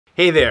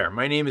Hey there,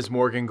 my name is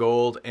Morgan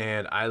Gold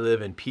and I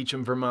live in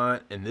Peacham,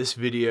 Vermont, and this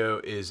video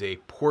is a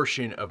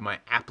portion of my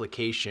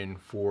application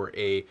for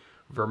a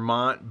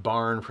Vermont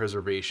barn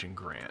preservation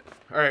grant.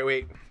 All right,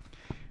 wait,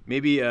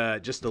 maybe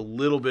just a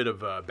little bit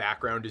of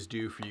background is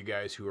due for you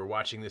guys who are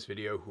watching this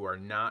video who are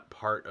not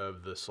part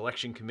of the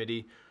selection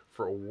committee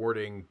for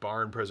awarding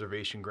barn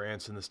preservation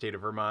grants in the state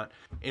of Vermont.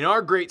 In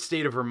our great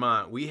state of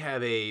Vermont, we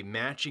have a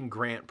matching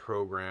grant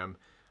program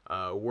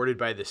awarded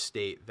by the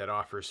state that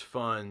offers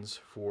funds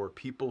for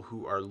people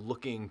who are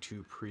looking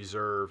to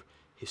preserve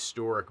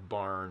historic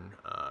barn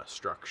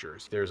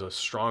structures. There's a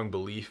strong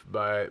belief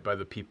by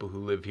the people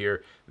who live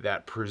here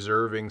that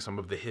preserving some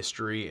of the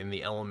history and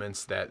the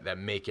elements that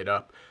make it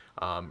up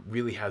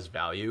really has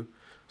value.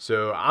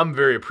 So I'm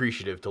very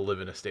appreciative to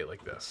live in a state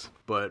like this.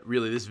 But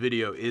really, this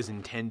video is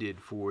intended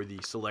for the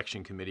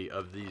selection committee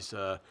of these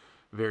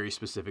very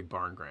specific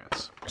barn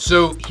grants.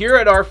 So here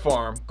at our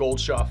farm,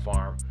 Goldshaw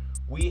Farm,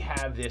 we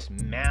have this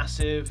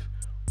massive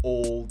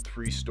old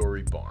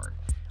 3-story barn.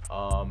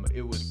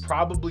 It was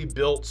probably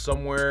built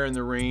somewhere in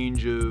the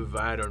range of,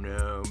 I don't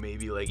know,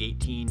 maybe like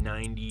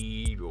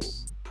 1890 or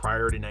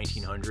prior to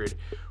 1900.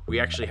 We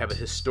actually have a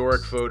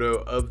historic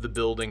photo of the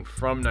building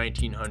from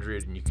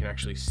 1900, and you can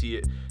actually see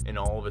it in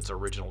all of its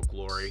original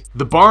glory.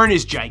 The barn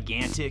is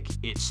gigantic.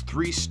 It's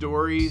 3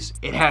 stories.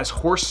 It has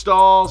horse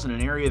stalls and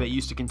an area that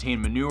used to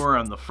contain manure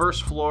on the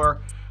first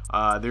floor.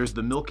 There's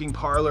the milking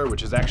parlor,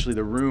 which is actually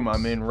the room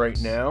I'm in right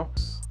now,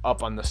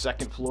 up on the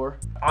 2nd floor.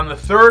 On the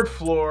 3rd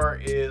floor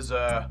is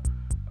a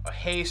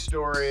hay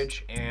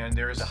storage, and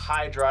there is a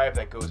high drive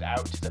that goes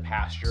out to the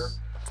pasture.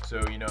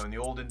 So, you know, in the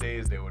olden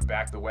days, they would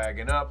back the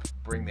wagon up,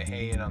 bring the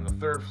hay in on the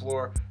 3rd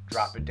floor,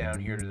 drop it down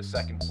here to the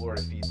 2nd floor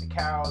to feed the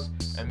cows.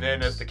 And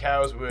then as the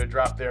cows would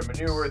drop their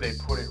manure, they'd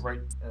put it right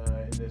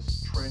in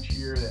this trench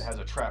here that has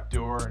a trap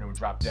door, and it would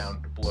drop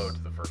down below to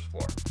the 1st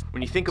floor.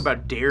 When you think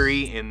about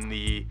dairy in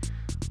the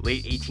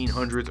late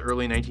 1800s,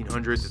 early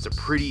 1900s, it's a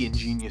pretty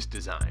ingenious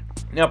design.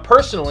 Now,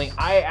 personally,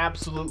 I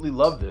absolutely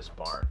love this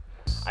barn.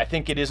 I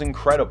think it is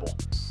incredible.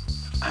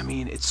 I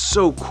mean, it's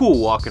so cool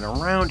walking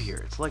around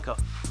here. It's like a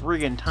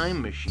friggin'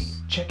 time machine.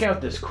 Check out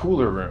this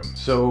cooler room.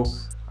 So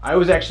I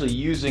was actually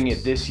using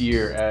it this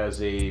year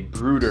as a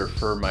brooder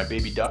for my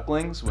baby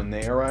ducklings when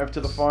they arrived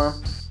to the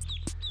farm.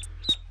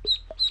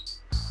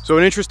 So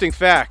an interesting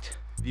fact,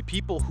 the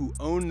people who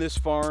own this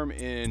farm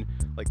in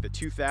like the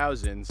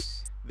 2000s,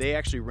 they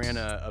actually ran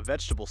a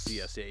vegetable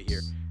CSA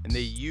here, and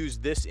they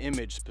used this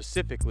image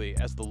specifically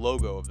as the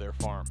logo of their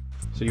farm.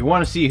 So you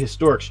want to see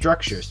historic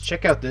structures,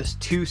 check out this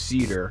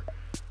 2-seater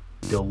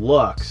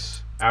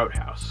deluxe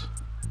outhouse.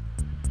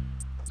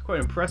 It's quite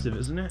impressive,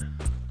 isn't it?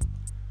 The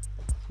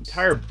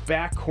entire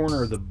back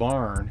corner of the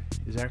barn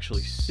is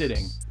actually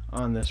sitting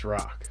on this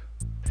rock.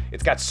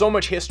 It's got so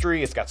much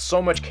history, it's got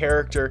so much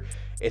character.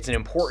 It's an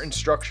important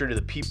structure to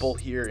the people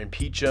here in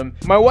Peacham.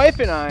 My wife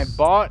and I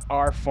bought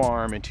our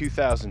farm in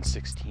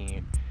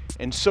 2016,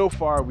 and so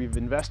far we've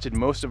invested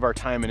most of our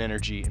time and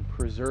energy in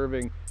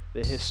preserving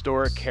the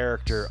historic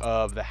character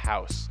of the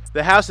house.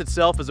 The house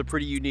itself is a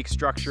pretty unique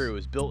structure. It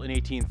was built in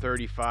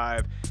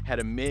 1835, had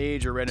a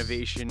major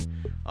renovation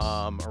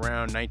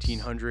around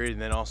 1900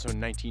 and then also in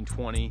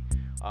 1920.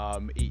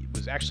 It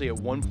was actually at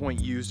one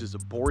point used as a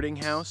boarding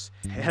house.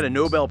 It had a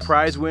Nobel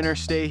Prize winner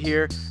stay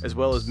here, as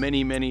well as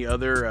many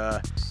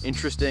other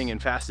interesting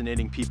and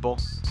fascinating people.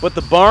 But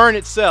the barn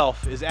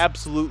itself is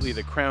absolutely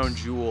the crown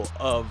jewel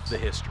of the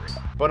history.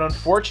 But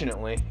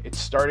unfortunately, it's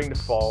starting to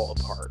fall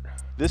apart.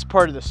 This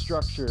part of the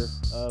structure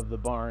of the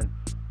barn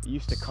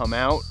used to come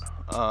out,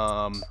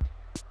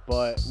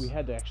 but we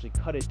had to actually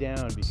cut it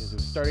down because it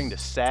was starting to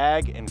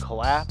sag and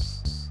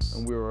collapse,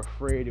 and we were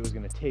afraid it was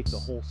going to take the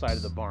whole side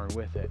of the barn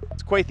with it.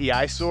 It's quite the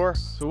eyesore.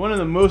 So one of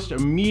the most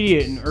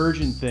immediate and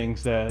urgent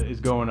things that is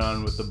going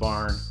on with the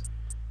barn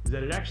is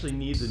that it actually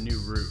needs a new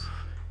roof.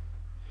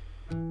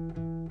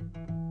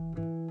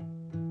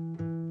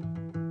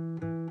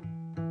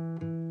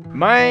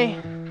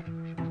 My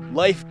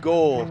life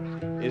goal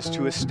is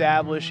to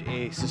establish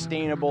a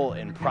sustainable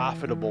and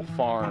profitable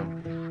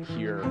farm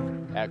here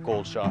at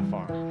Goldshaw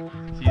Farm.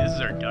 See, this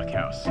is our duck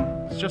house.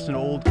 It's just an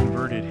old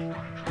converted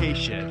hay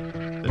shed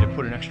that I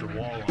put an extra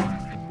wall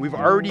on. We've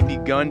already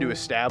begun to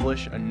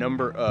establish a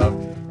number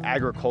of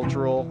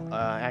agricultural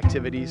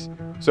activities.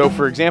 So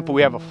for example,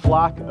 we have a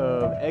flock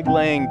of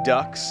egg-laying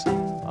ducks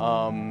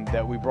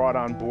that we brought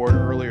on board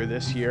earlier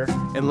this year.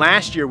 And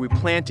last year we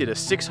planted a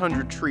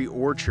 600-tree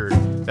orchard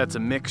that's a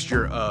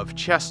mixture of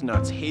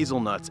chestnuts,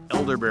 hazelnuts,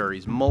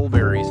 elderberries,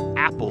 mulberries,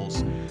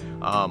 apples,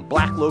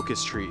 black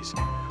locust trees.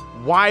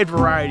 Wide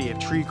variety of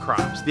tree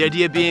crops. The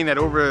idea being that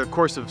over the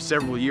course of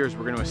several years,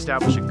 we're going to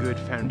establish a good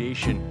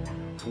foundation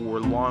for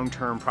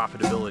long-term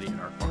profitability in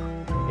our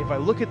farm. If I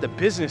look at the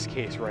business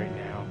case right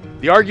now,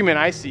 the argument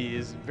I see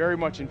is very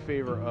much in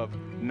favor of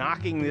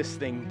knocking this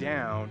thing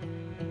down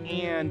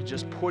and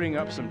just putting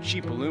up some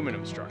cheap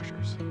aluminum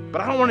structures.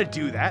 But I don't want to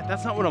do that.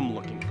 That's not what I'm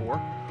looking for.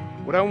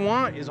 What I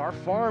want is our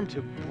farm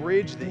to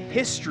bridge the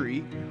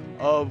history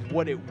of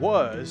what it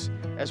was,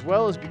 as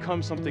well as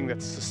become something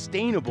that's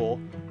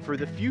sustainable for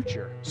the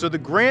future. So the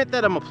grant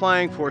that I'm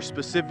applying for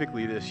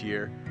specifically this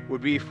year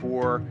would be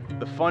for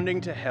the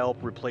funding to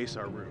help replace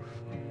our roof.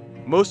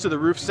 Most of the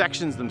roof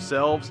sections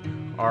themselves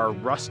are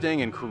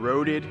rusting and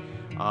corroded.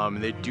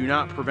 They do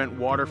not prevent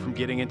water from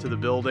getting into the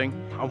building.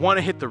 I want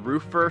to hit the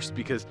roof first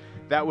because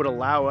that would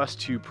allow us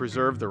to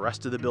preserve the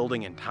rest of the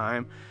building in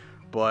time,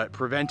 but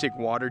preventing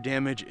water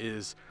damage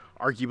is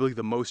arguably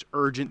the most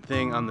urgent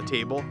thing on the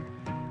table.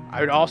 I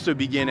would also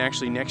begin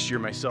actually next year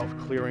myself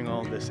clearing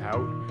all this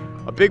out.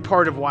 A big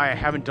part of why I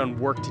haven't done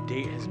work to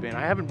date has been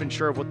I haven't been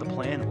sure of what the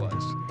plan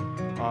was.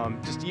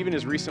 Just even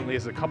as recently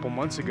as a couple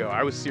months ago,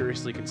 I was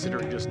seriously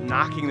considering just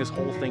knocking this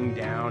whole thing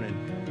down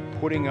and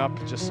putting up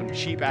just some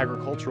cheap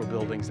agricultural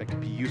buildings that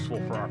could be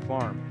useful for our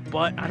farm.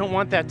 But I don't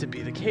want that to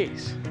be the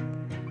case.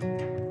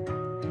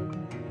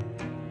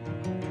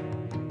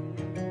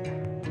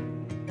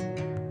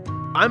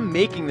 I'm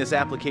making this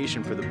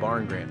application for the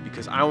barn grant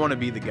because I want to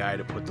be the guy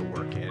to put the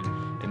work in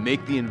and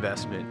make the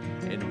investment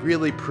and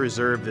really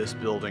preserve this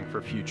building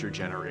for future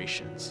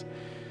generations.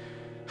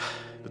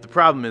 But the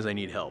problem is I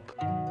need help.